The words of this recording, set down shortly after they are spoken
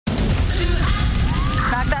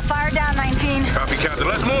Captain.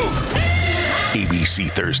 Let's move. ABC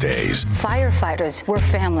Thursdays. Firefighters, we're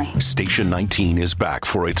family. Station 19 is back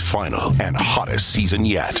for its final and hottest season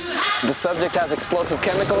yet. The subject has explosive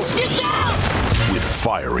chemicals. With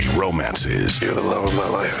fiery romances. You're the love of my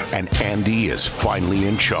life. And Andy is finally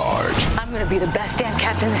in charge. I'm going to be the best damn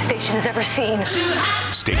captain the station has ever seen.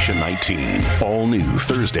 Station 19. All new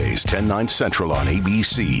Thursdays, 10/9 Central on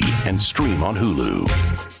ABC and stream on Hulu.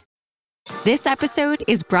 This episode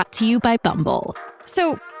is brought to you by Bumble.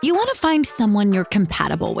 So, you want to find someone you're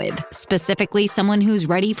compatible with, specifically someone who's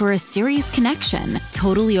ready for a serious connection,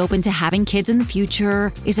 totally open to having kids in the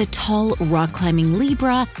future, is a tall, rock-climbing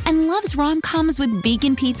Libra, and loves rom-coms with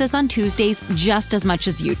vegan pizzas on Tuesdays just as much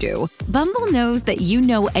as you do. Bumble knows that you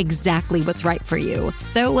know exactly what's right for you.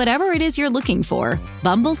 So whatever it is you're looking for,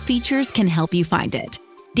 Bumble's features can help you find it.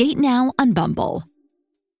 Date now on Bumble.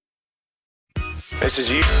 This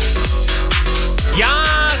is you.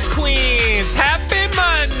 Yas, Queens! Happy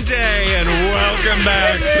Monday! And welcome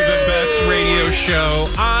back to the best radio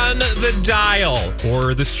show on the dial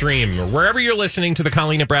or the stream or wherever you're listening to the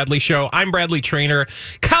Colleen and Bradley Show. I'm Bradley Trainer.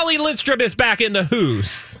 Colleen Lindstrom is back in the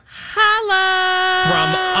hoose. Holla!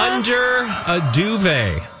 From under a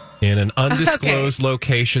duvet in an undisclosed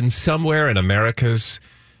location somewhere in America's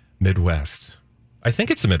Midwest. I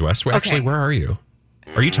think it's the Midwest. Actually, where are you?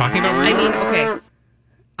 Are you talking about where you are? Okay.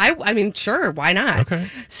 I mean, sure, why not? Okay.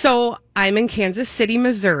 So I'm in Kansas City,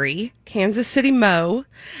 Missouri, Kansas City, Mo.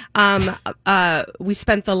 We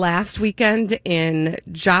spent the last weekend in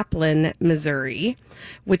Joplin, Missouri,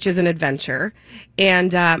 which is an adventure.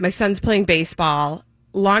 And my son's playing baseball.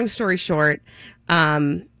 Long story short,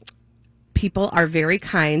 people are very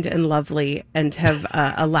kind and lovely and have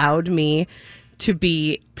allowed me to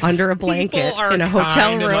be under a blanket in a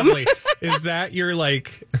hotel room. Is that your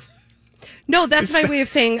like... No, that's my way of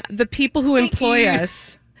saying the people who employ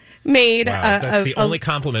us made that's the only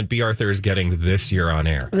compliment B. Arthur is getting this year on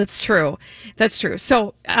air. That's true. That's true.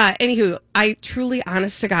 So, anywho, I truly,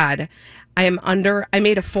 honest to God, I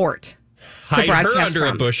made a fort to Hide broadcast her under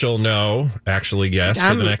from. a bushel, no. Actually, yes,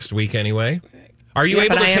 for the next week anyway. Are you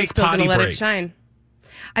able to take potty let breaks? It shine.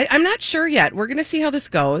 I'm not sure yet. We're going to see how this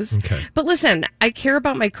goes. Okay. But listen, I care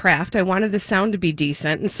about my craft. I wanted the sound to be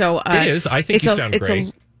decent. And so it is. I think you sound great. It's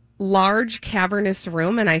a large cavernous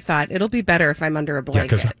room, and I thought it'll be better if I'm under a blanket.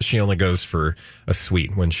 Yeah, because she only goes for a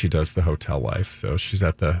suite when she does the hotel life. So she's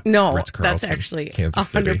at the Ritz-Carlton, that's actually Kansas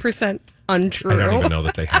City. 100% untrue. I don't even know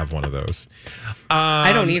that they have one of those.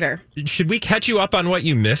 I don't either. Should we catch you up on what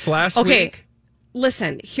you missed last week?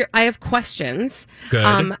 Listen, here I have questions. Good.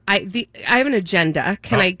 I have an agenda.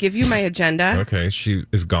 Can I give you my agenda? Okay, she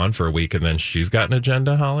is gone for a week, and then she's got an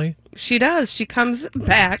agenda, Holly? She does. She comes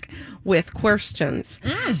back with questions.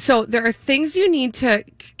 So there are things you need to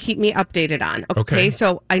keep me updated on. Okay.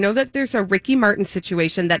 So I know that there's a Ricky Martin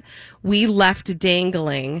situation that we left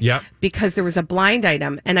dangling because there was a blind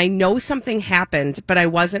item, and I know something happened, but I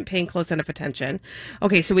wasn't paying close enough attention.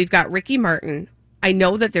 Okay, so we've got Ricky Martin. I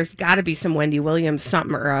know that there's got to be some Wendy Williams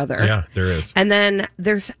something or other. Yeah, there is. And then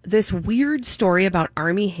there's this weird story about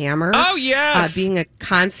Armie Hammer. Oh, yes. Being a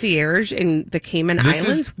concierge in the Cayman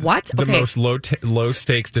Islands. What? The most low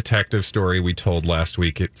stakes detective story we told last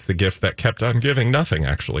week. It's the gift that kept on giving nothing,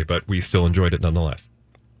 actually, but we still enjoyed it nonetheless.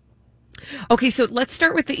 Okay, so let's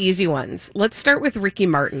start with the easy ones. Let's start with Ricky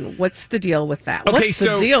Martin. What's the deal with that? Okay, What's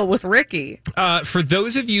the deal with Ricky? For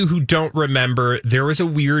those of you who don't remember, there was a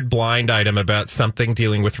weird blind item about something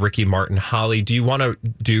dealing with Ricky Martin. Holly, do you want to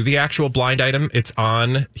do the actual blind item? It's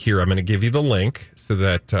on here. I'm going to give you the link so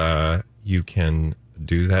that you can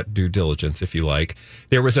do that due diligence if you like.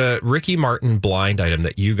 There was a Ricky Martin blind item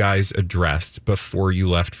that you guys addressed before you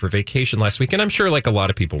left for vacation last week. And I'm sure like a lot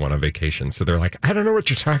of people went on vacation. So they're like, I don't know what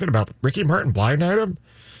you're talking about. Ricky Martin blind item?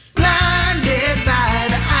 Blinded by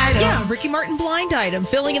the item. Yeah, Ricky Martin blind item.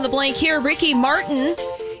 Filling in the blank here, Ricky Martin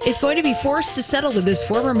is going to be forced to settle with his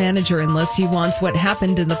former manager unless he wants what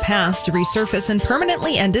happened in the past to resurface and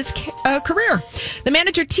permanently end his career. The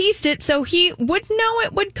manager teased it so he would know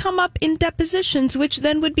it would come up in depositions, which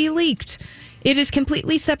then would be leaked. It is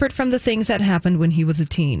completely separate from the things that happened when he was a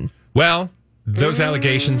teen. Well, those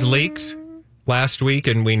allegations leaked last week,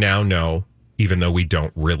 and we now know, even though we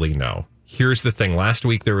don't really know. Here's the thing. Last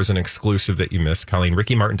week, there was an exclusive that you missed, Colleen.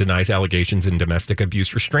 Ricky Martin denies allegations in domestic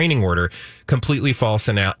abuse restraining order, completely false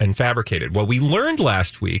and fabricated. Well, we learned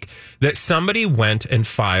last week that somebody went and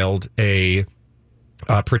filed a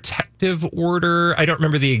protective order. I don't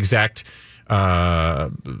remember the exact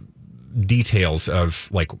details of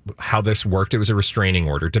like how this worked. It was a restraining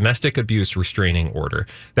order, domestic abuse restraining order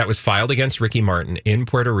that was filed against Ricky Martin in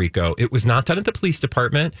Puerto Rico. It was not done at the police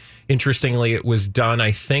department. Interestingly, it was done,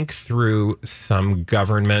 I think, through some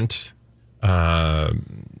government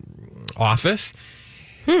office,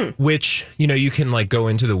 which, you know, you can like go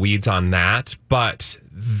into the weeds on that, but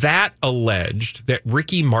that alleged that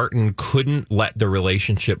Ricky Martin couldn't let the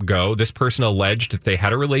relationship go. This person alleged that they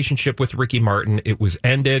had a relationship with Ricky Martin. It was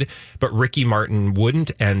ended, but Ricky Martin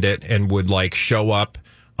wouldn't end it and would like show up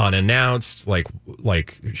unannounced, like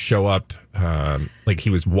show up like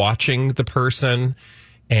he was watching the person.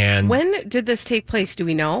 And when did this take place? Do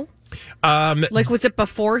we know? Like, was it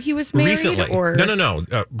before he was married? Recently. Or No.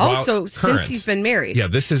 So since he's been married. Yeah,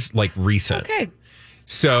 this is like recent. Okay.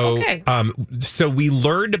 So, so we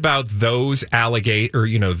learned about those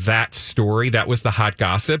that story. That was the hot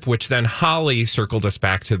gossip, which then Holly circled us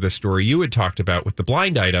back to the story you had talked about with the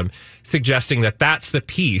blind item, suggesting that that's the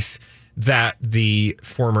piece that the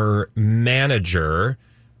former manager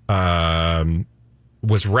was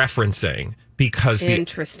referencing because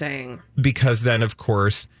interesting. Because then, of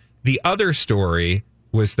course, the other story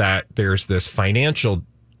was that there's this financial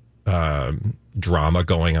drama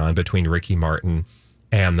going on between Ricky Martin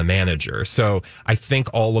and the manager. So I think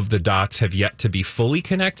all of the dots have yet to be fully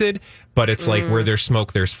connected, but it's like where there's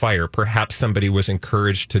smoke, there's fire. Perhaps somebody was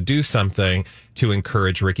encouraged to do something to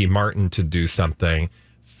encourage Ricky Martin to do something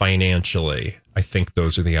financially. I think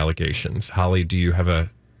those are the allegations. Holly, do you have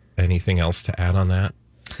anything else to add on that?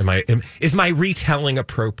 Is my retelling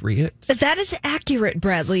appropriate? That is accurate,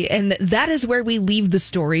 Bradley, and that is where we leave the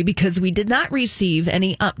story because we did not receive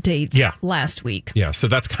any updates last week. Yeah, so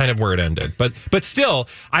that's kind of where it ended. But still,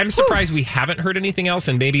 I'm surprised we haven't heard anything else,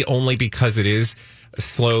 and maybe only because it is a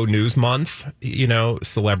slow news month. You know,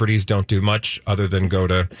 celebrities don't do much other than go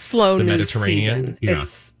to slow the news Mediterranean. Season. Yeah.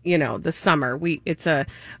 It's, the summer. It's a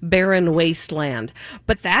barren wasteland.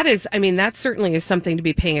 But that certainly is something to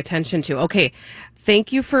be paying attention to. Okay.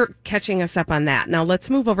 Thank you for catching us up on that. Now let's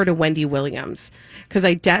move over to Wendy Williams because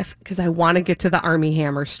I want to get to the Armie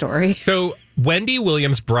Hammer story. So Wendy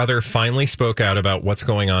Williams' brother finally spoke out about what's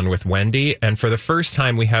going on with Wendy, and for the first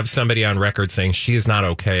time, we have somebody on record saying she is not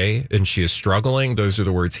okay and she is struggling. Those are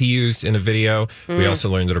the words he used in a video. We also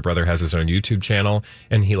learned that her brother has his own YouTube channel,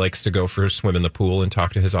 and he likes to go for a swim in the pool and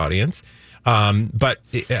talk to his audience. But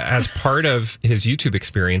as part of his YouTube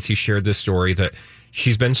experience, he shared this story that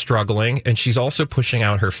she's been struggling, and she's also pushing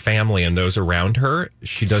out her family and those around her.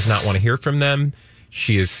 She does not want to hear from them.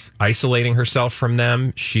 She is isolating herself from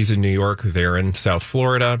them. She's in New York. They're in South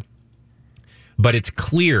Florida. But it's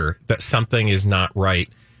clear that something is not right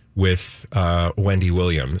with Wendy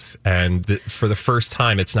Williams. And for the first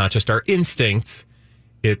time, it's not just our instincts.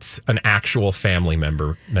 It's an actual family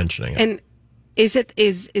member mentioning it. And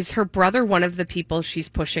is her brother one of the people she's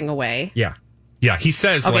pushing away? Yeah. Yeah, he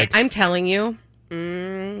says, okay, I'm telling you.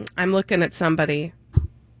 I'm looking at somebody.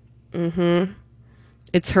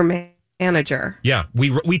 It's her manager. Yeah,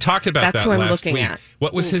 we talked about That's that who I'm last looking week. at.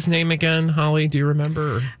 What was his name again, Holly? Do you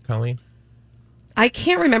remember? Or Colleen? I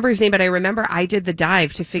can't remember his name, but I remember I did the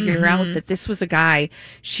dive to figure out that this was a guy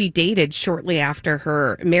she dated shortly after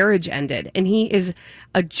her marriage ended. And he is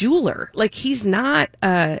a jeweler. Like, he's not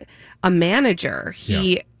a manager.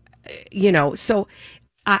 So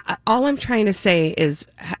all I'm trying to say is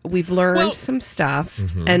we've learned some stuff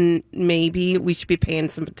and maybe we should be paying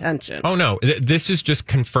some attention. Oh, no. This is just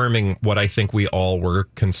confirming what I think we all were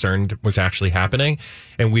concerned was actually happening.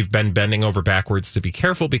 And we've been bending over backwards to be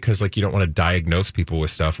careful because, like, you don't want to diagnose people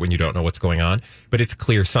with stuff when you don't know what's going on. But it's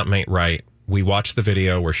clear something ain't right. We watched the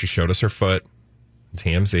video where she showed us her foot.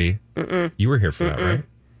 TMZ. You were here for that, right?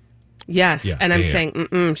 Yes. Yeah, and I'm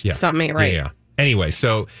saying, something ain't right. Yeah. Anyway,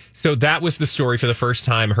 so that was the story for the first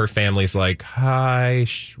time. Her family's like, hi,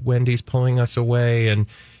 Wendy's pulling us away, and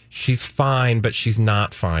she's fine, but she's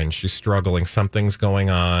not fine. She's struggling. Something's going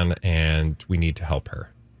on, and we need to help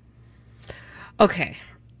her. Okay.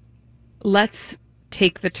 Let's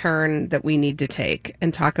take the turn that we need to take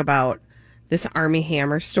and talk about this Armie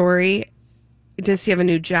Hammer story. Does he have a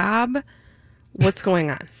new job? What's going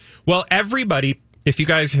on? Well, everybody, if you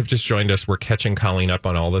guys have just joined us, we're catching Colleen up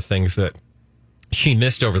on all the things that she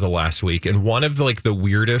missed over the last week. And one of the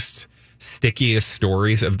weirdest, stickiest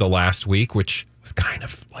stories of the last week, which was kind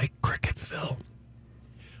of like Cricketsville,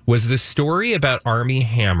 was this story about Armie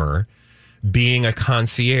Hammer being a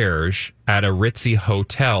concierge at a ritzy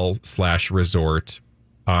hotel / resort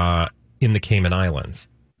in the Cayman Islands.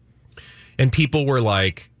 And people were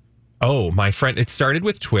like, oh, my friend, it started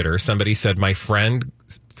with Twitter. Somebody said, my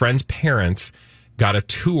friend's parents got a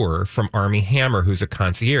tour from Armie Hammer, who's a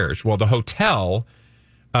concierge. Well, the hotel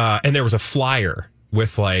and there was a flyer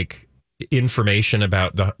with like information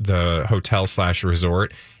about the hotel /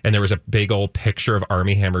 resort, and there was a big old picture of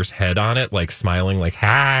Armie Hammer's head on it, like smiling, like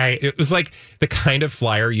hi. It was like the kind of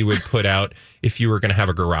flyer you would put out if you were going to have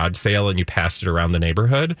a garage sale and you passed it around the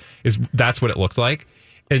neighborhood. That's what it looked like.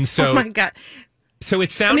 And so, oh my God. So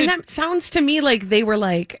it sounded. that sounds to me like they were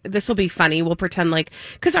like, this will be funny. We'll pretend like,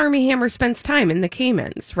 because Armie Hammer spends time in the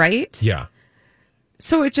Caymans, right? Yeah.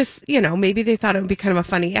 So it just, maybe they thought it would be kind of a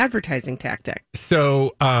funny advertising tactic.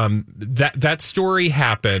 So that story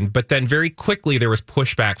happened, but then very quickly there was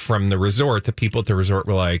pushback from the resort. The people at the resort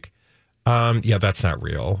were like, yeah, that's not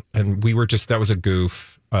real. And we were that was a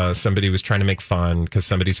goof. Somebody was trying to make fun because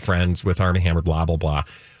somebody's friends with Armie Hammer, blah, blah, blah.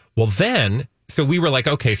 Well, then, so we were like,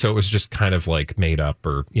 okay, so it was just kind of like made up,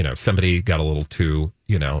 or, somebody got a little too,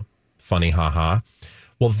 funny, haha.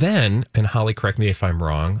 Well, then, and Holly, correct me if I'm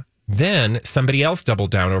wrong, then somebody else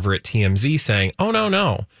doubled down over at TMZ saying, oh,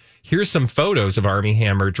 no. Here's some photos of Armie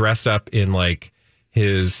Hammer dressed up in like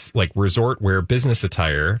his like resort wear business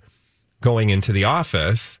attire going into the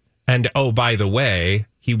office. And oh, by the way,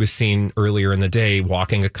 he was seen earlier in the day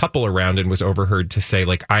walking a couple around and was overheard to say,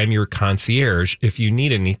 like, I'm your concierge. If you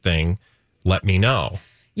need anything, let me know.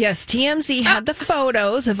 Yes, TMZ had the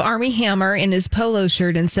photos of Armie Hammer in his polo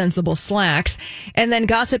shirt and sensible slacks. And then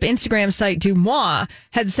gossip Instagram site Dumois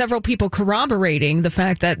had several people corroborating the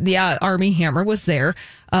fact that, Armie Hammer was there,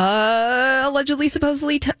 allegedly,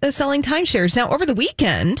 supposedly selling timeshares. Now, over the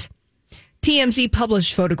weekend, TMZ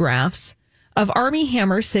published photographs of Armie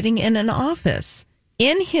Hammer sitting in an office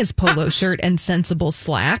in his polo shirt and sensible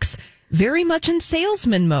slacks, very much in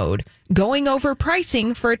salesman mode, going over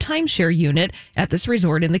pricing for a timeshare unit at this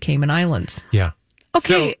resort in the Cayman Islands. Yeah.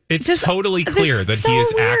 Okay. So it's totally clear that he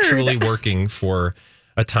is actually working for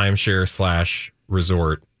a timeshare /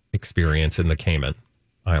 resort experience in the Cayman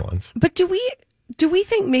Islands. But do we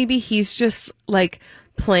think maybe he's just like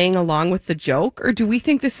playing along with the joke, or do we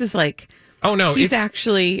think this is like, oh no, he's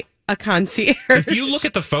actually a concierge? If you look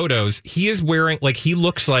at the photos, he is wearing, like, he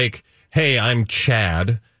looks like, hey, I'm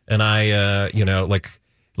Chad. And I,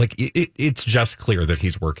 it's just clear that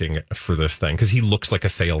he's working for this thing because he looks like a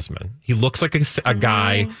salesman. He looks like a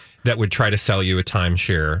guy that would try to sell you a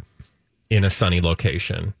timeshare in a sunny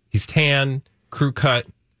location. He's tan, crew cut,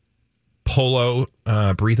 polo,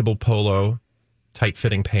 breathable polo, tight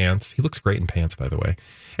fitting pants. He looks great in pants, by the way.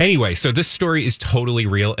 Anyway, so this story is totally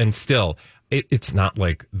real, and still, it's not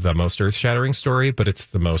like the most earth shattering story, but it's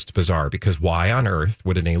the most bizarre, because why on earth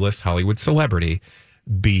would an A-list Hollywood celebrity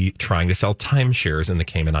be trying to sell timeshares in the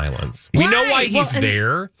Cayman Islands? Why? We know why he's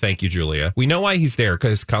there. Thank you, Julia. We know why he's there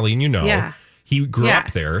because, Colleen, he grew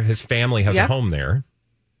up there. His family has a home there.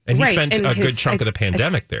 And he spent a good chunk of the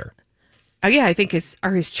pandemic there. Oh, yeah, I think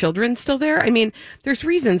are his children still there? I mean, there's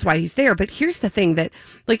reasons why he's there, but here's the thing that,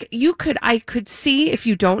 like, I could see, if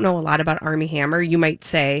you don't know a lot about Armie Hammer, you might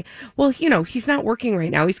say, well, he's not working right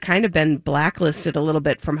now. He's kind of been blacklisted a little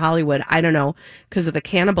bit from Hollywood. I don't know, because of the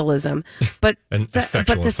cannibalism, but and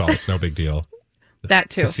sexual assault, no big deal. That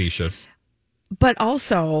too, facetious. But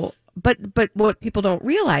also, but what people don't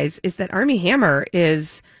realize is that Armie Hammer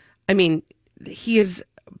is, he is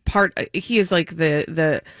like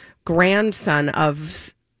the grandson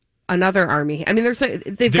of another Armie. There's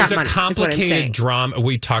got money, a complicated drama.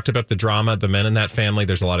 We talked about the drama, the men in that family.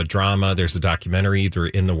 There's a lot of drama. There's a documentary either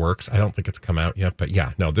in the works. I don't think it's come out yet, but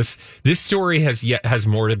yeah, no, this story has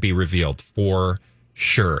more to be revealed for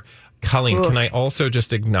sure. Colleen, Oof. Can I also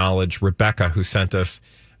just acknowledge Rebecca, who sent us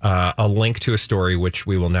a link to a story which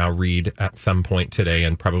we will now read at some point today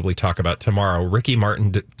and probably talk about tomorrow. Ricky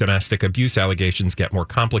Martin domestic abuse allegations get more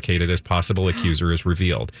complicated as possible accuser is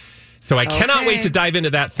revealed. So I cannot wait to dive into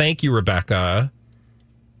that. Thank you, Rebecca.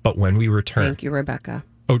 But when we return... Thank you, Rebecca.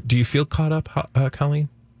 Oh, do you feel caught up, Colleen?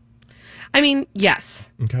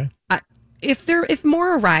 Yes. Okay. If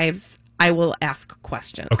more arrives, I will ask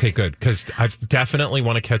questions. Okay, good. Because I definitely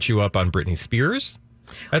want to catch you up on Britney Spears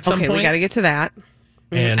at some point. Okay, we got to get to that.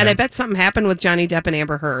 And I bet something happened with Johnny Depp and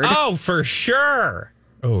Amber Heard. Oh, for sure.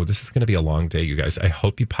 Oh, this is going to be a long day, you guys. I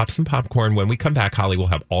hope you pop some popcorn. When we come back, Holly will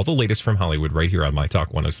have all the latest from Hollywood right here on My Talk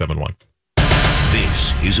 107.1.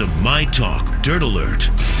 This is a My Talk Dirt Alert.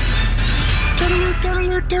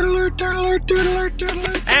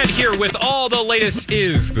 And here with all the latest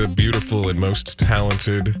is the beautiful and most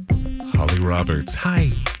talented Holly Roberts.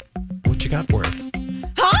 Hi. What you got for us?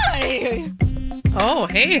 Hi. Oh,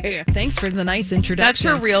 hey. Thanks for the nice introduction.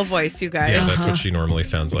 That's her real voice, you guys. Yeah, that's what she normally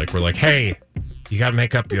sounds like. We're like, hey, you got to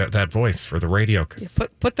make up that voice for the radio.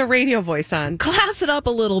 Put the radio voice on. Class it up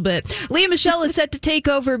a little bit. Lea Michele is set to take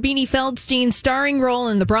over Beanie Feldstein's starring role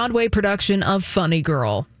in the Broadway production of Funny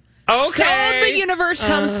Girl. So the universe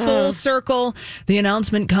comes full circle. The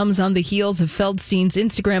announcement comes on the heels of Feldstein's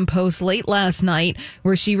Instagram post late last night,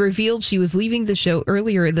 where she revealed she was leaving the show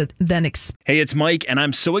earlier than expected. Hey, it's Mike, and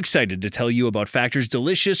I'm so excited to tell you about Factor's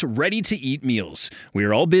delicious, ready-to-eat meals. We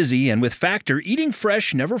are all busy, and with Factor, eating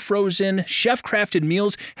fresh, never frozen, chef-crafted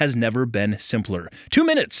meals has never been simpler. 2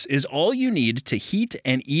 minutes is all you need to heat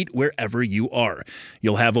and eat wherever you are.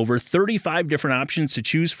 You'll have over 35 different options to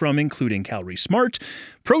choose from, including Calorie Smart,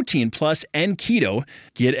 Protein Plus, and Keto.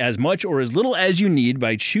 Get as much or as little as you need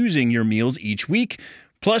by choosing your meals each week.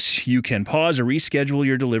 Plus, you can pause or reschedule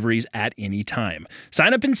your deliveries at any time.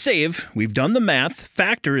 Sign up and save. We've done the math.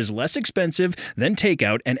 Factor is less expensive than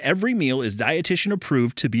takeout, and every meal is dietitian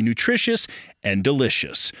approved to be nutritious and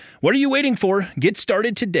delicious. What are you waiting for? Get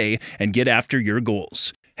started today and get after your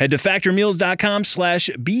goals. Head to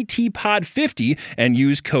factormeals.com/BTPod50 and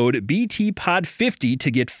use code BTPod50 to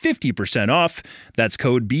get 50% off. That's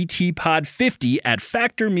code BTPod50 at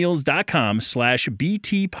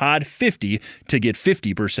factormeals.com/BTPod50 to get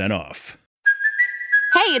 50% off.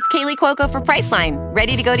 Hey, it's Kaylee Cuoco for Priceline.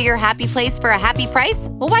 Ready to go to your happy place for a happy price?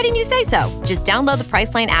 Well, why didn't you say so? Just download the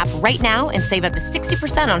Priceline app right now and save up to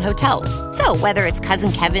 60% on hotels. So whether it's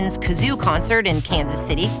Cousin Kevin's Kazoo Concert in Kansas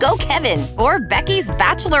City, go Kevin, or Becky's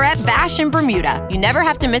Bachelorette Bash in Bermuda, you never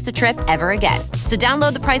have to miss a trip ever again. So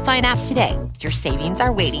download the Priceline app today. Your savings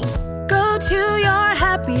are waiting. Go to your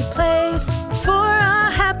happy place for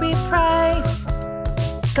a happy price.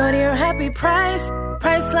 Go to your happy price,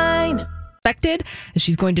 Priceline. Expected, as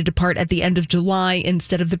she's going to depart at the end of July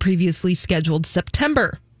instead of the previously scheduled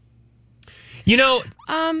September. You know,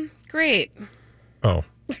 great. Oh,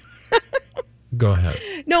 go ahead.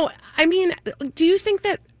 No, I mean, do you think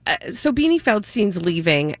that so Beanie Feldstein's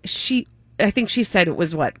leaving? I think she said it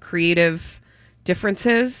was creative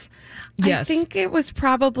differences. Yes, I think it was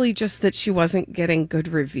probably just that she wasn't getting good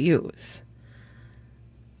reviews.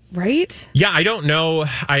 Right? Yeah, I don't know.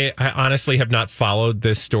 I honestly have not followed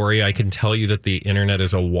this story. I can tell you that the internet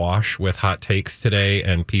is awash with hot takes today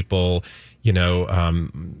and people,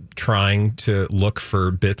 trying to look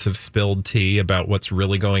for bits of spilled tea about what's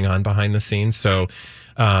really going on behind the scenes. So,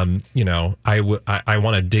 I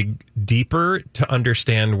want to dig deeper to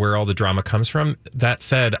understand where all the drama comes from. That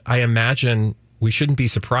said, I imagine we shouldn't be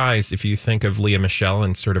surprised if you think of Lea Michele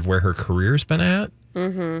and sort of where her career's been at.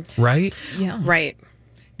 Mm-hmm. Right? Yeah. Right.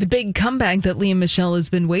 The big comeback that Lea Michele has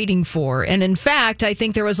been waiting for. And in fact, I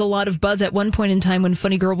think there was a lot of buzz at one point in time when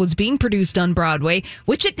Funny Girl was being produced on Broadway,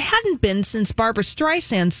 which it hadn't been since Barbra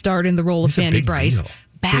Streisand starred in the role of Fanny Brice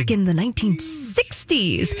back in the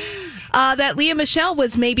 1960s. That Lea Michele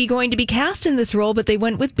was maybe going to be cast in this role, but they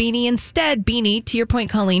went with Beanie instead. Beanie, to your point,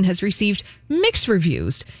 Colleen, has received mixed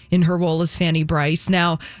reviews in her role as Fanny Brice.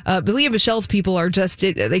 Now, Lea Michele's people are just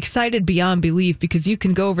excited beyond belief because you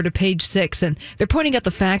can go over to page 6 and they're pointing out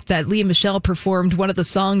the fact that Lea Michele performed one of the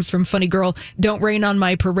songs from Funny Girl, Don't Rain on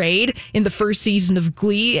My Parade, in the first season of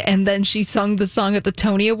Glee, and then she sung the song at the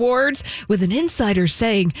Tony Awards, with an insider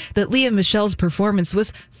saying that Lea Michele's performance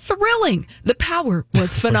was thrilling. The power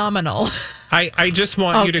was phenomenal. I just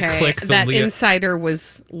want you to click the that insider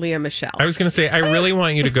was Lea Michele. I was going to say, I really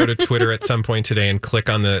want you to go to Twitter at some point today and click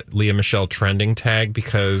on the Lea Michele trending tag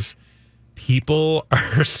because people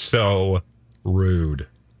are so rude.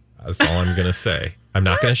 That's all I'm going to say. I'm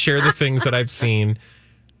not going to share the things that I've seen.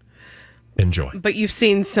 Enjoy. But you've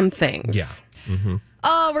seen some things. Yeah. Mm-hmm.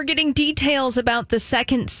 Oh, we're getting details about the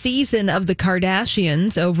second season of The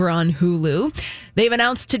Kardashians over on Hulu. They've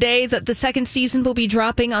announced today that the second season will be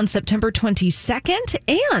dropping on September 22nd,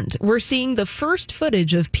 and we're seeing the first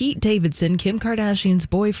footage of Pete Davidson, Kim Kardashian's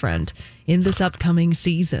boyfriend, in this upcoming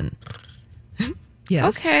season.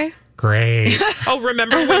 Yes. Okay. Great. Oh,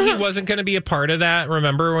 remember when he wasn't going to be a part of that?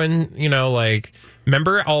 Remember when,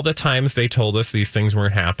 remember all the times they told us these things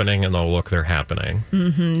weren't happening and look, they're happening.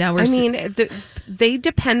 Mm-hmm. Now they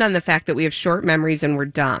depend on the fact that we have short memories and we're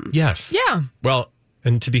dumb. Yes. Yeah. Well,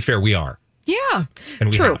 and to be fair, we are. Yeah. And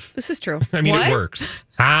we true. have. This is true. I mean, it works.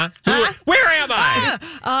 Huh? Where am I?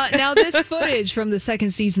 Now, this footage from the second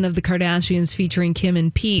season of The Kardashians featuring Kim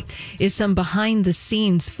and Pete is some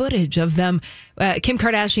behind-the-scenes footage of them. Kim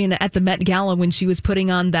Kardashian at the Met Gala when she was putting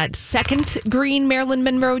on that second green Marilyn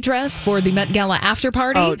Monroe dress for the Met Gala after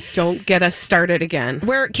party. Oh, don't get us started again.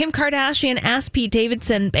 Where Kim Kardashian asked Pete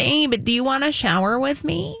Davidson, babe, do you want to shower with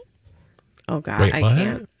me? Oh, God, Wait, I what?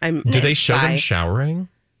 can't. Did they show them showering?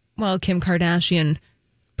 Well, Kim Kardashian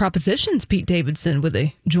propositions Pete Davidson with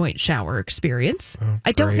a joint shower experience. Oh,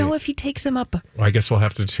 I don't know if he takes him up. Well, I guess we'll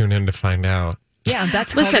have to tune in to find out. Yeah,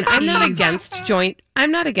 that's listen. I'm not against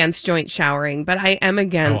joint showering, but I am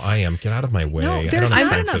against. Oh, I am. Get out of my way. No, there's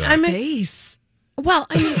not enough I'm space. Well,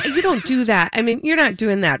 I mean, you don't do that. I mean, you're not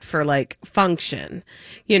doing that for like function.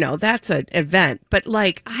 That's an event. But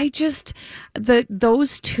like,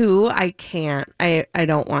 those two, I can't. I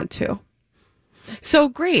don't want to. So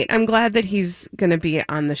great. I'm glad that he's going to be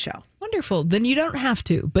on the show. Wonderful. Then you don't have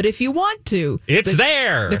to. But if you want to, it's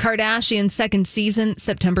there. The Kardashians' second season,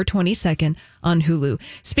 September 22nd on Hulu.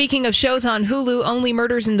 Speaking of shows on Hulu, Only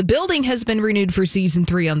Murders in the Building has been renewed for season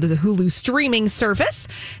 3 on the Hulu streaming service.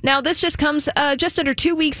 Now, this just comes just under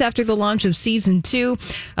 2 weeks after the launch of season 2.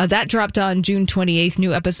 That dropped on June 28th.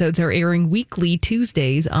 New episodes are airing weekly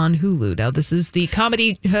Tuesdays on Hulu. Now, this is the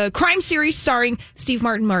comedy crime series starring Steve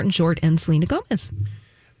Martin, Martin Short, and Selena Gomez.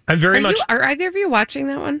 I'm Are either of you watching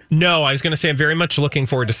that one? No, I was going to say I'm very much looking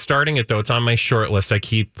forward to starting it, though. It's on my short list. I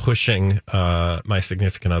keep pushing my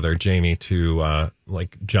significant other, Jamie, to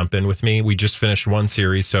jump in with me. We just finished one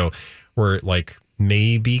series, so we're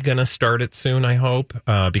maybe going to start it soon, I hope,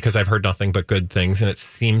 because I've heard nothing but good things. And it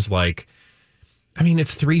seems like,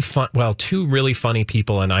 it's two really funny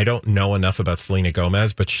people, and I don't know enough about Selena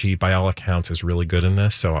Gomez, but she, by all accounts, is really good in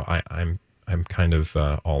this. So I'm kind of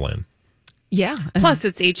all in. Yeah. Plus,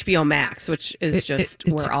 it's HBO Max, which is just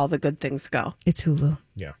where all the good things go. It's Hulu.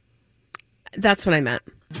 Yeah. That's what I meant.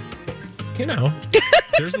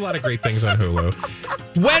 There's a lot of great things on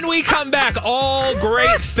Hulu. When we come back, all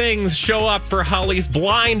great things show up for Holly's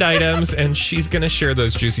blind items, and she's going to share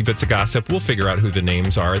those juicy bits of gossip. We'll figure out who the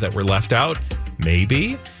names are that were left out.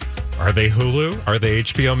 Maybe. Are they Hulu? Are they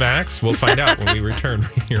HBO Max? We'll find out when we return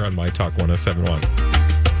here on My Talk 1071.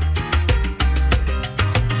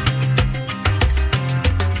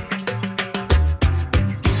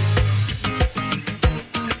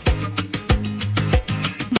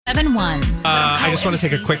 7-1. I just want to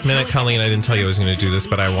take a quick minute, Colleen. I didn't tell you I was going to do this,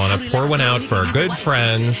 but I want to pour one out for our good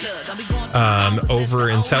friends over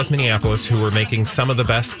in South Minneapolis who were making some of the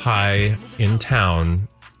best pie in town,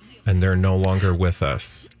 and they're no longer with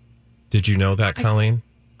us. Did you know that, Colleen?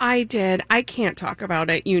 I did. I can't talk about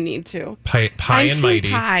it. You need to. Pie and team Mighty.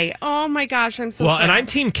 Pie. Oh my gosh, I'm so sad. And I'm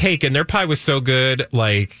Team Cake, and their pie was so good,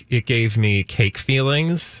 it gave me cake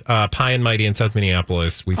feelings. Pie and Mighty in South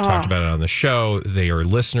Minneapolis. We've talked about it on the show. They are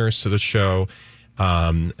listeners to the show.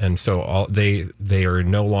 And so they are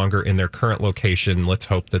no longer in their current location. Let's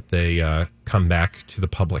hope that they come back to the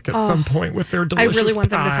public at some point with their delicious pie. I really want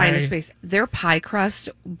them to find a space. Their pie crust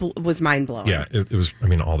was mind-blowing. Yeah, it was.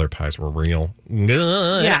 All their pies were real.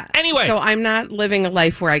 Yeah. Anyway. So I'm not living a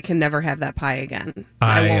life where I can never have that pie again.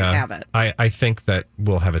 I won't have it. I think that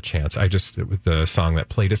we'll have a chance. With the song that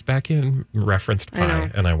played us back in referenced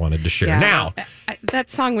pie, and I wanted to share. Yeah, now, that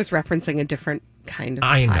song was referencing a different kind of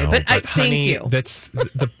I know, pie. But honey, thank you. That's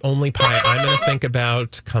the only pie I'm going to think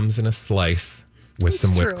about comes in a slice with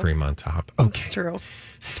some whipped cream on top. Okay. It's true.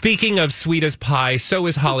 Speaking of sweet as pie, so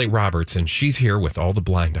is Holly Roberts, and she's here with all the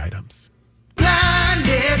blind items.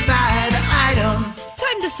 Blinded by the item.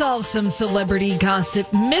 Time to solve some celebrity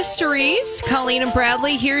gossip mysteries. Colleen and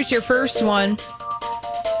Bradley, here's your first one.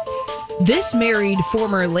 This married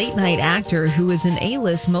former late night actor who is an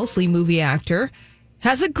A-list, mostly movie actor,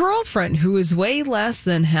 has a girlfriend who is way less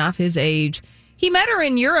than half his age. He met her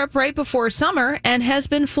in Europe right before summer and has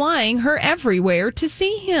been flying her everywhere to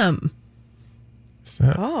see him. Is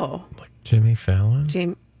that like Jimmy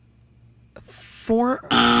Fallon? Former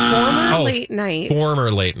late night. Former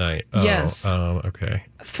late night. Oh, yes. Okay.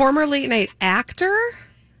 Former late night actor?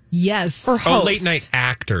 Yes. Or host? late night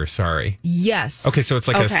actor, sorry. Yes. Okay, so it's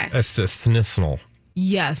like a snisnal.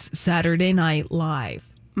 Yes, Saturday Night Live.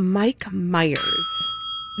 Mike Myers.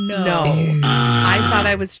 No. I thought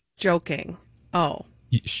I was joking. Oh.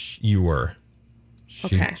 You were.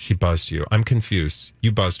 She buzzed you. I'm confused.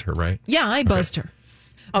 You buzzed her, right? Yeah, I buzzed her.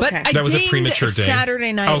 Okay. But that was a premature ding.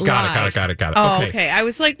 Saturday Night Live. Got it. Oh, okay. I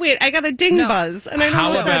was like, wait, I got a ding buzz. And I don't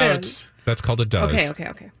know what that is. That's called a does.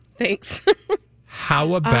 Okay. Thanks.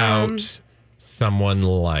 How about someone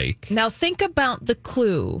like... Now think about the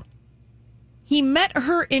clue. He met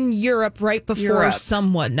her in Europe right before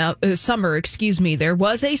summer. There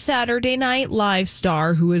was a Saturday Night Live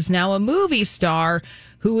star who is now a movie star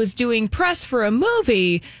who was doing press for a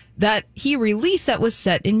movie that he released that was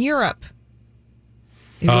set in Europe.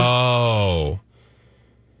 In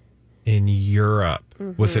Europe.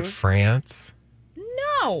 Mm-hmm. Was it France?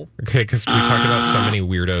 No. Okay, because we talked about so many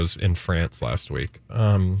weirdos in France last week.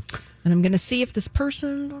 And I'm going to see if this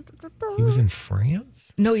person... He was in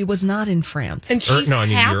France? No, he was not in France. And she's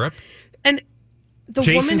Europe. And the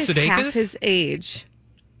Jason woman is Sudeikis? half his age.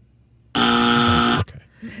 Okay.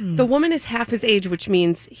 The woman is half his age, which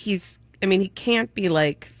means he can't be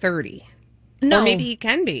like 30. No. Or maybe he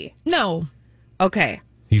can be. No. Okay.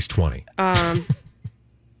 He's 20.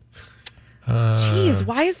 Jeez,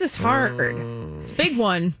 why is this hard? It's a big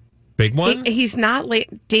one. Big one? He's not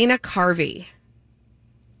late. Dana Carvey.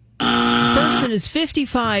 This person is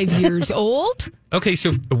 55 years old. Okay,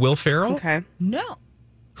 so Will Ferrell? Okay. No.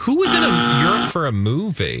 Who was in Europe for a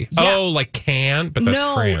movie? Yeah. Oh, like Cannes? But that's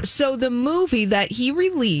no. France. So the movie that he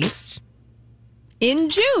released in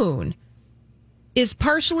June is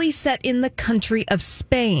partially set in the country of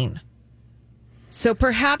Spain. So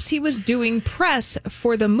perhaps he was doing press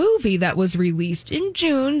for the movie that was released in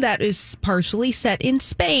June that is partially set in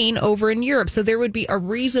Spain over in Europe. So there would be a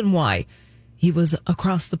reason why he was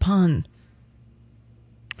across the pond.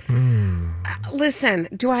 Listen,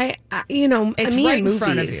 do I, it's me right and in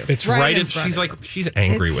front of movies. you. It's right. in front of you. She's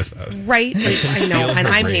angry with us. Right. I know, feel and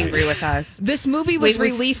her I'm rage. angry with us. This movie was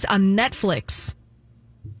released on Netflix.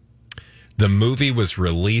 The movie was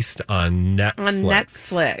released on Netflix. On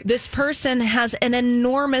Netflix. This person has an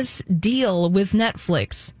enormous deal with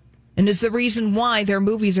Netflix and is the reason why their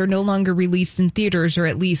movies are no longer released in theaters, or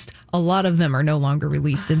at least a lot of them are no longer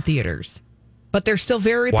released in theaters. But they're still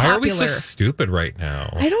very Why popular. are we so stupid right now?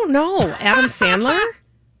 I don't know. Adam Sandler?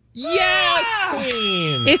 Yes,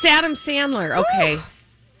 Queen! It's Adam Sandler. Okay.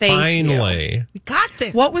 Thank Finally. you. We got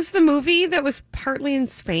this. What was the movie that was partly in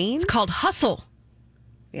Spain? It's called Hustle.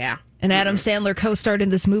 Yeah. And Adam Sandler co-starred in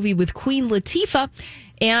this movie with Queen Latifah.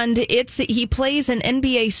 And he plays an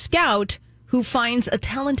NBA scout who finds a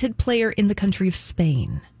talented player in the country of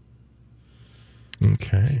Spain.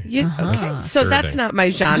 Okay. So that's not my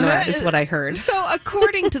genre, is what I heard. So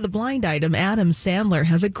according to the blind item, Adam Sandler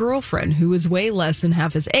has a girlfriend who is way less than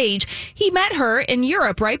half his age. He met her in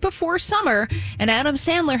Europe right before summer, and Adam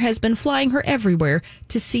Sandler has been flying her everywhere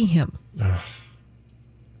to see him.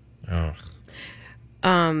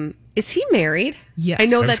 Is he married? Yes. I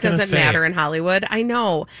know I was that gonna doesn't say- matter in Hollywood. I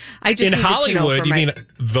know. I just In needed Hollywood, to know you mean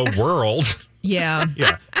the world? Yeah.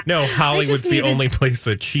 Yeah. No, Hollywood's the needed- only place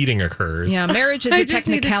that cheating occurs. Yeah, marriage is I a just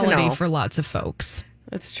needed to technicality know. for lots of folks.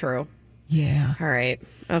 That's true. Yeah. All right.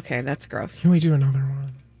 Okay, that's gross. Can we do another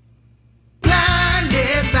one?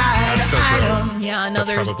 Blinded by That's so the gross. item. Yeah, That's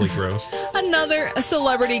another probably gross. Another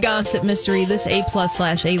celebrity gossip mystery. This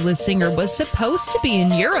A+/A-list singer was supposed to be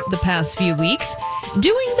in Europe the past few weeks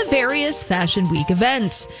doing the various Fashion Week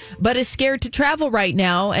events, but is scared to travel right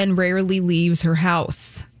now and rarely leaves her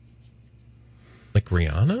house. Like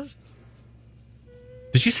Rihanna?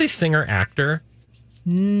 Did you say singer actor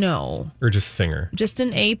No, or just singer just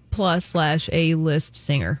an A+/A-list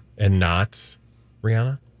singer. and not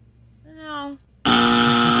Rihanna? No.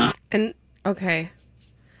 And okay.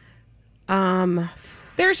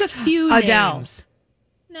 There's a few Adele. names.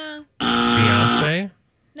 No. Beyonce?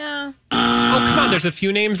 No. Oh, come on. There's a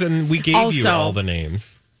few names, and we gave you Also- all the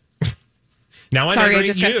names. Now I Sorry, know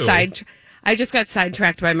I just got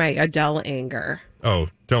sidetracked by my Adele anger. Oh,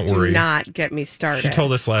 don't Do worry. not get me started. She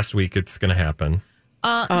told us last week it's going to happen.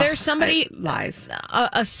 There's somebody, lies.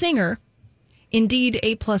 a singer, indeed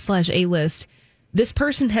A+/A-list. This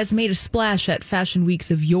person has made a splash at Fashion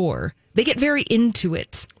Weeks of yore. They get very into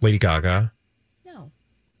it. Lady Gaga. No.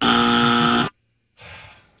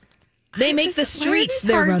 They make the streets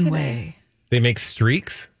their runway. They make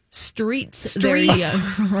streaks? Streets their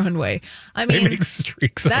runway. I They mean, make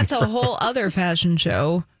streaks. that's a whole other fashion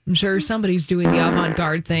show. I'm sure somebody's doing the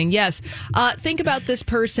avant-garde thing. Yes. Think about this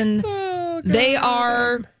person. They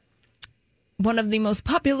are one of the most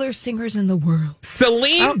popular singers in the world.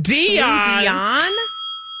 Celine Dion. Celine Dion?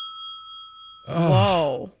 Oh.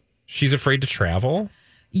 Whoa. She's afraid to travel?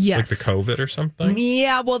 Yes. Like the COVID or something?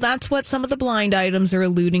 Yeah, well, that's what some of the blind items are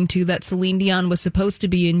alluding to, that Celine Dion was supposed to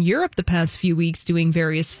be in Europe the past few weeks doing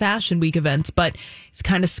various Fashion Week events, but is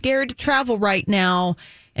kind of scared to travel right now,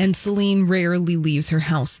 and Celine rarely leaves her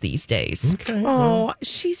house these days. Okay. Oh,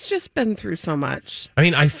 she's just been through so much. I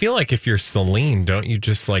mean, I feel like if you're Celine, don't you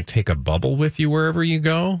just like take a bubble with you wherever you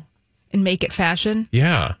go? And make it fashion?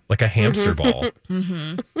 Yeah, like a hamster ball.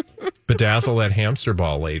 Mm-hmm. Bedazzle that hamster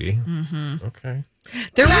ball, lady. Mm-hmm. Okay.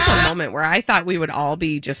 There was a moment where I thought we would all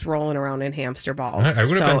be just rolling around in hamster balls. I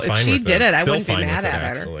would have been fine if she with did it, I Still wouldn't be fine mad with it, at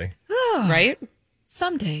her. actually. Right?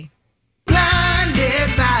 Someday.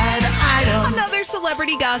 Blinded by the item. Another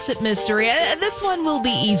celebrity gossip mystery. This one will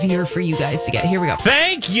be easier for you guys to get. Here we go.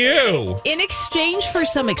 Thank you. In exchange for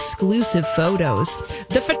some exclusive photos,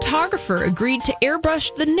 the photographer agreed to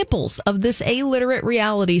airbrush the nipples of this illiterate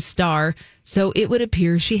reality star, so it would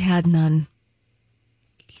appear she had none.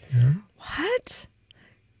 What?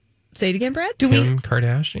 Say it again, Brad. Kim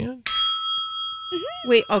Kardashian?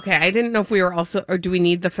 Wait, okay. I didn't know if we were also, or do we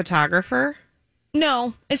need the photographer?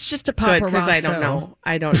 No, it's just a Good, paparazzo. because I don't know.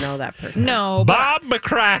 I don't know that person. No, Bob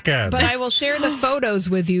McCracken. but I will share the photos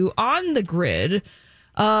with you on the grid.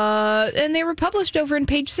 And they were published over in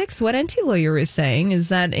Page Six. What NT Lawyer is saying is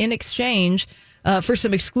that in exchange for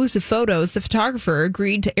some exclusive photos, the photographer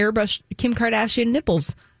agreed to airbrush Kim Kardashian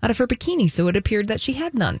nipples out of her bikini, so it appeared that she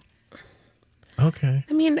had none. Okay.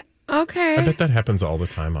 I mean, okay. I bet that happens all the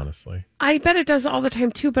time, honestly. I bet it does all the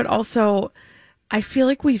time too, but also I feel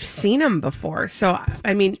like we've seen them before. So,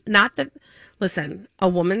 I mean, not that, listen, a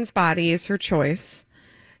woman's body is her choice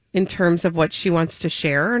in terms of what she wants to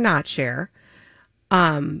share or not share.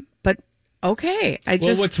 But okay.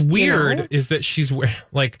 What's weird is that she's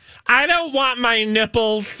like, I don't want my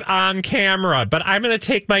nipples on camera, but I'm going to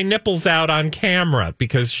take my nipples out on camera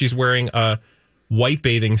because she's wearing a white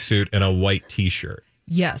bathing suit and a white t-shirt.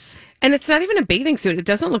 Yes. And it's not even a bathing suit. It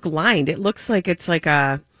doesn't look lined. It looks like it's like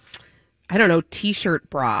a, I don't know, t-shirt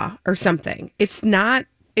bra or something. It's not,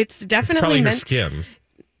 it's definitely probably meant her Skims.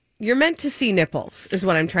 You're meant to see nipples is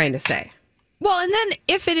what I'm trying to say. Well, and then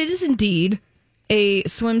if it is indeed a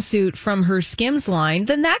swimsuit from her Skims line,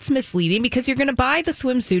 then that's misleading because you're going to buy the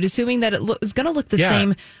swimsuit assuming that it is going to look the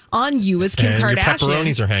same on you as Kim Kardashian. Your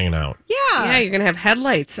pepperonis are hanging out. Yeah. Yeah, you're going to have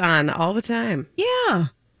headlights on all the time. Yeah.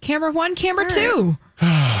 Camera 1, camera 2.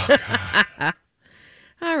 Oh, God.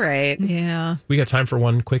 All right. Yeah. We got time for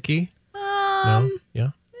one quickie? No? Yeah?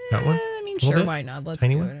 Got one? I mean, sure, why not? Let's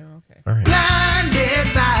Tiny do one? it. Okay. All right.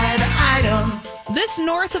 Blinded by the item. This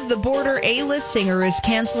north of the border A-list singer is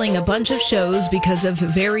canceling a bunch of shows because of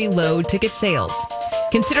very low ticket sales.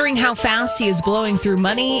 Considering how fast he is blowing through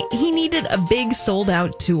money, he needed a big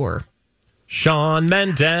sold-out tour. Shawn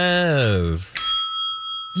Mendes.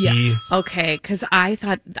 Yes. Okay, because I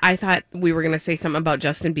thought we were going to say something about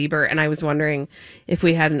Justin Bieber, and I was wondering if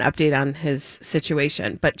we had an update on his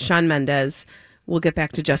situation. But Shawn Mendes, we'll get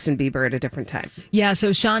back to Justin Bieber at a different time. Yeah,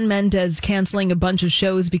 so Shawn Mendes canceling a bunch of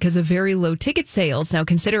shows because of very low ticket sales. Now,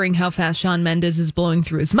 considering how fast Shawn Mendes is blowing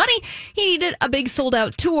through his money, he needed a big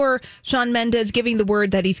sold-out tour. Shawn Mendes giving the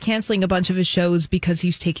word that he's canceling a bunch of his shows because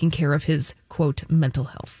he's taking care of his, quote, mental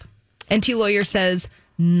health. NT Lawyer says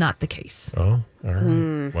not the case. Oh, all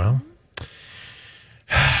right. Well,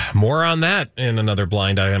 more on that in another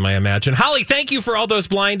blind item, I imagine. Holly, thank you for all those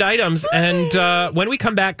blind items. And when we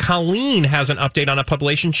come back, Colleen has an update on a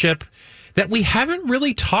publicationship that we haven't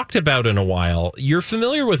really talked about in a while. You're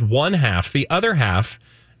familiar with one half, the other half,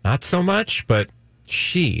 not so much, but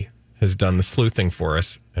she has done the sleuthing for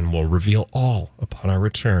us, and we'll reveal all upon our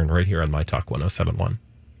return right here on My Talk 1071.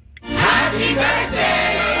 Happy birthday!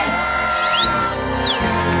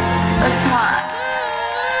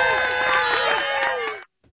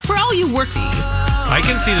 For all you work I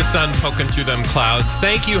can see the sun poking through them clouds.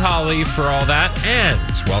 Thank you, Holly, for all that. And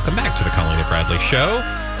welcome back to the Colleen and Bradley Show.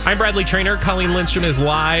 I'm Bradley Traynor. Colleen Lindstrom is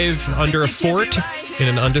live under a fort in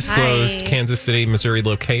an undisclosed Kansas City, Missouri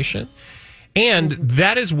location. And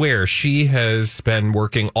that is where she has been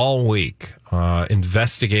working all week,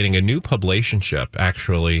 investigating a new publicationship,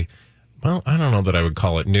 actually. Well, I don't know that I would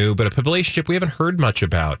call it new, but a publicationship we haven't heard much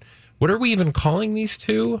about. What are we even calling these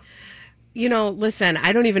two? You know, listen,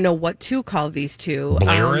 I don't even know what to call these two.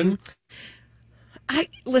 Blairin'?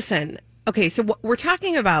 Listen, okay, so what we're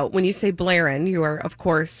talking about when you say Blairin', you are, of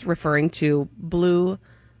course, referring to Blue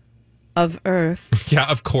of Earth. Yeah,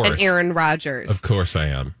 of course. And Aaron Rodgers. Of course I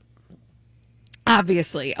am.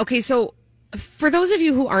 Obviously. Okay, so for those of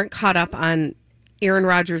you who aren't caught up on Aaron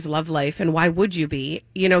Rodgers' love life, and why would you be?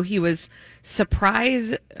 You know, he was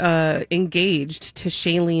surprise engaged to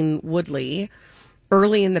Shailene Woodley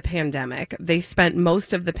early in the pandemic. They spent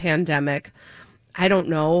most of the pandemic, I don't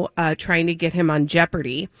know, trying to get him on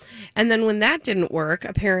Jeopardy. And then when that didn't work,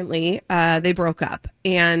 apparently they broke up.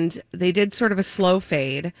 And they did sort of a slow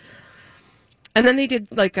fade. And then they did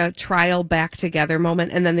like a trial back together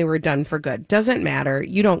moment, and then they were done for good. Doesn't matter.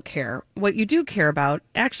 You don't care. What you do care about,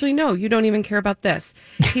 actually, no, you don't even care about this.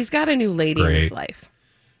 He's got a new lady in his life.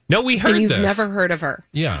 No, we heard and you've this. never heard of her.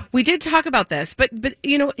 Yeah. We did talk about this, but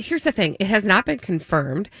you know, here's the thing. It has not been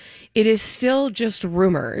confirmed. It is still just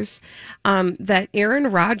rumors that Aaron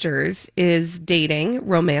Rodgers is dating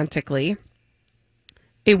romantically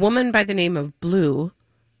a woman by the name of Blue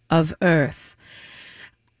of Earth.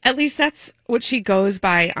 At least that's what she goes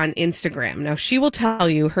by on Instagram. Now, she will tell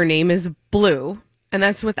you her name is Blue, and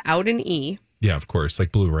that's without an E. Yeah, of course,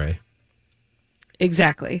 like Blu-ray.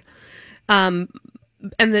 Exactly.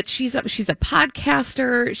 And that she's a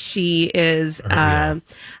podcaster. She is, yeah,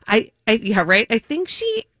 right. I think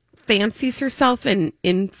she fancies herself an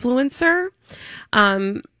influencer.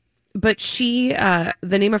 But she, the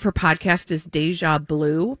name of her podcast is Deja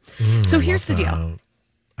Blue. So here's the deal.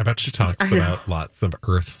 I bet she talks about lots of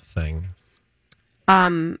Earth things.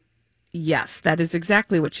 Yes, that is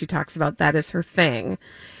exactly what she talks about. That is her thing.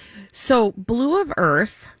 So Blue of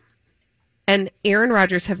Earth and Aaron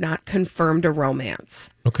Rodgers have not confirmed a romance.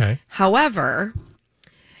 Okay. However,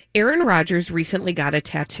 Aaron Rodgers recently got a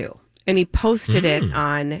tattoo and he posted it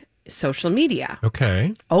on social media.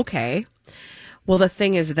 Okay. Well, the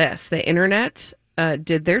thing is this, the internet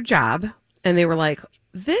did their job and they were like,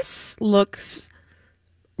 this looks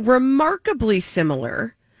remarkably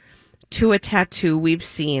similar to a tattoo we've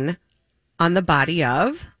seen on the body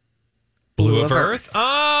of Blue of Earth.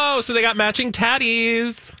 Oh, so they got matching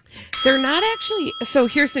tatties. They're not actually. So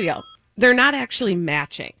here's the deal. They're not actually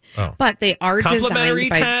matching, but they are complimentary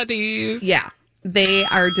designed by tatties. Yeah, they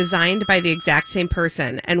are designed by the exact same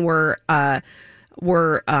person and were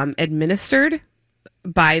administered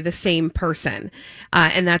by the same person,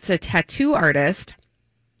 and that's a tattoo artist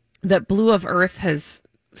that Blue of Earth has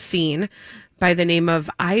seen by the name of,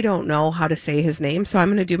 I don't know how to say his name, so I'm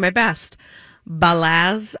going to do my best.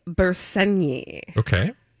 Balaz Bersenyi.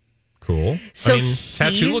 Okay, cool. So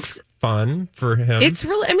tattoo looks fun for him. It's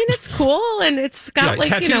really, it's cool, and it's got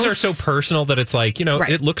tattoos are so personal that it's like,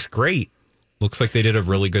 it looks great. Looks like they did a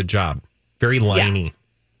really good job. Very liney.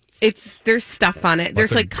 Yeah. There's stuff on it.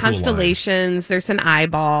 There's like constellations. There's an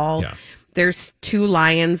eyeball. Yeah. There's two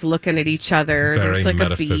lions looking at each other. Very there's like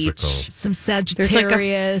a beach. Some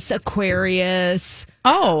Sagittarius, Aquarius.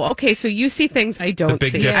 Oh, okay. So you see things I don't see.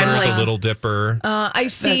 The Big Dipper, the Little Dipper. I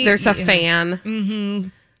see. There's a fan.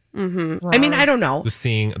 I don't know.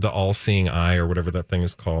 The all-seeing eye or whatever that thing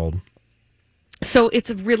is called. So it's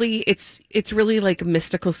really like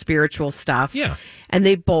mystical, spiritual stuff. Yeah. And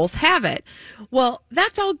they both have it. Well,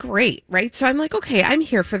 that's all great, right? So I'm like, okay, I'm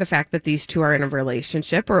here for the fact that these two are in a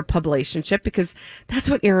relationship or a publicationship because that's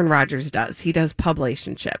what Aaron Rodgers does. He does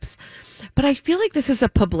publicationships. But I feel like this is a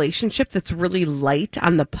publicationship that's really light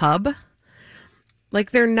on the pub. Like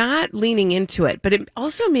they're not leaning into it. But it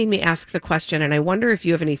also made me ask the question, and I wonder if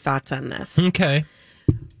you have any thoughts on this. Okay.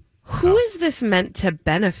 Who is this meant to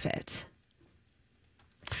benefit?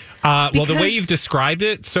 Well, the way you've described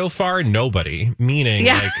it so far, nobody. Meaning,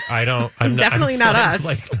 I'm definitely not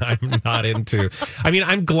us. I'm not into.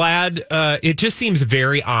 I'm glad. It just seems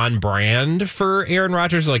very on brand for Aaron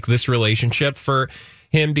Rodgers, like this relationship for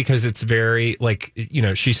him, because it's very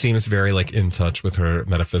she seems very in touch with her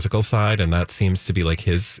metaphysical side, and that seems to be like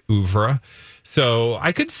his oeuvre. So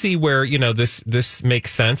I could see where this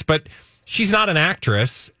makes sense, but she's not an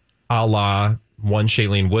actress, a la one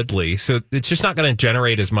Shailene Woodley, so it's just not going to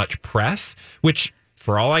generate as much press, which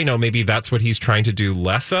for all I know, maybe that's what he's trying to do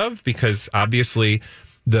less of, because obviously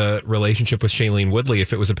the relationship with Shailene Woodley,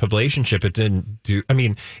 if it was a publicationship,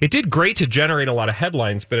 it did great to generate a lot of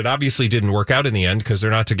headlines, but it obviously didn't work out in the end because they're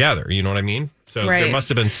not together. You know what I mean? So There must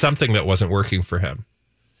have been something that wasn't working for him.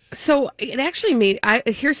 So it actually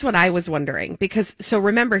here's what I was wondering, because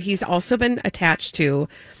remember, he's also been attached to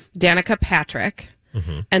Danica Patrick,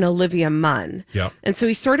 and Olivia Munn. Yeah. And so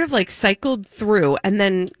he sort of cycled through and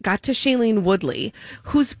then got to Shailene Woodley,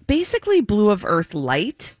 who's basically Blue of Earth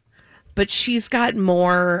light, but she's got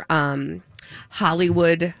more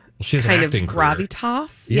Hollywood kind of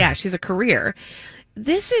gravitas. Yeah, she's a career.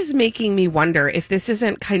 This is making me wonder if this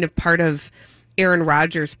isn't kind of part of Aaron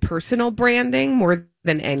Rodgers' personal branding more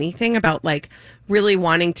than anything, about really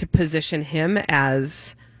wanting to position him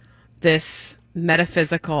as this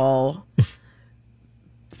metaphysical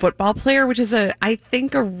football player, which is I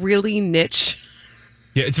think a really niche.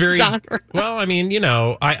 Yeah, it's very genre. Well,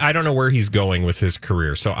 I don't know where he's going with his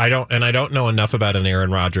career, so I don't know enough about an Aaron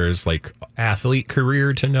Rodgers athlete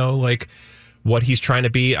career to know what he's trying to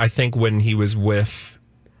be. I think when he was with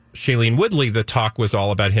Shailene Woodley, the talk was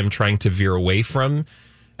all about him trying to veer away from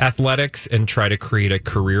athletics and try to create a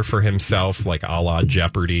career for himself, like a la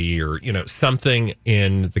Jeopardy or something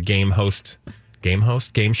in the game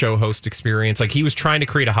show host experience. He was trying to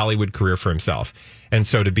create a Hollywood career for himself. And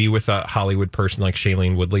so to be with a Hollywood person like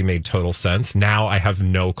Shailene Woodley made total sense. Now I have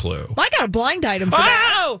no clue. Well, I got a blind item for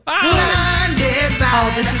that.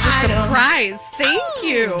 Oh, this is a surprise. Thank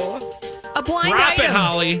you. A blind Drop item it,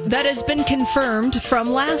 Holly. that has been confirmed from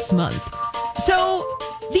last month. So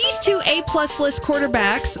these two A-plus list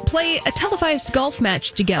quarterbacks play a televised golf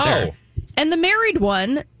match together. Oh. And the married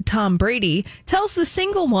one, Tom Brady, tells the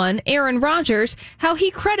single one, Aaron Rodgers, how he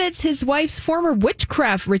credits his wife's former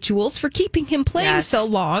witchcraft rituals for keeping him playing so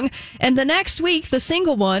long. And the next week, the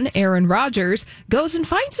single one, Aaron Rodgers, goes and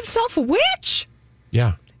finds himself a witch.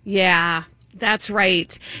 Yeah. Yeah, that's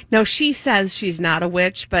right. No, she says she's not a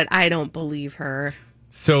witch, but I don't believe her.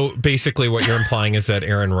 So basically what you're implying is that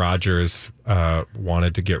Aaron Rodgers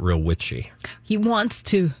wanted to get real witchy. He wants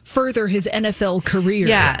to further his NFL career.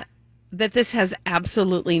 Yeah. That this has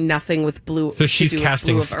absolutely nothing with Blue. So she's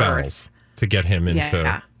casting Blue spells to get him into.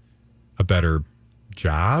 Yeah. a better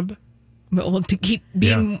job. Well, to keep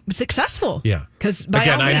being successful. Yeah. Because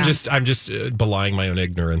again, I'm just belying my own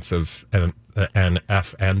ignorance of an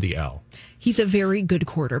F and the L. He's a very good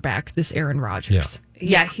quarterback, this Aaron Rodgers.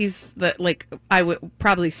 Yeah, he's I would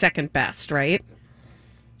probably second best, right?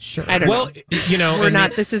 Sure. I don't know. You know, we're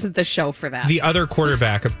not. This isn't the show for that. The other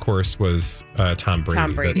quarterback, of course, was Tom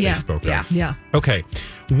Brady. That they spoke of. Yeah. Okay.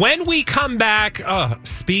 When we come back,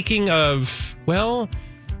 speaking of,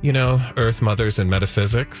 Earth Mothers and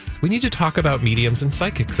metaphysics, we need to talk about mediums and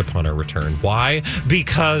psychics upon our return. Why?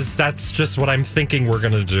 Because that's just what I'm thinking we're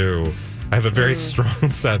going to do. I have a very strong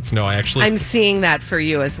sense. No, I'm seeing that for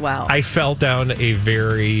you as well. I fell down a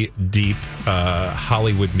very deep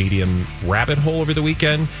Hollywood medium rabbit hole over the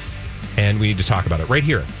weekend, and we need to talk about it right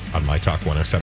here on My Talk 107.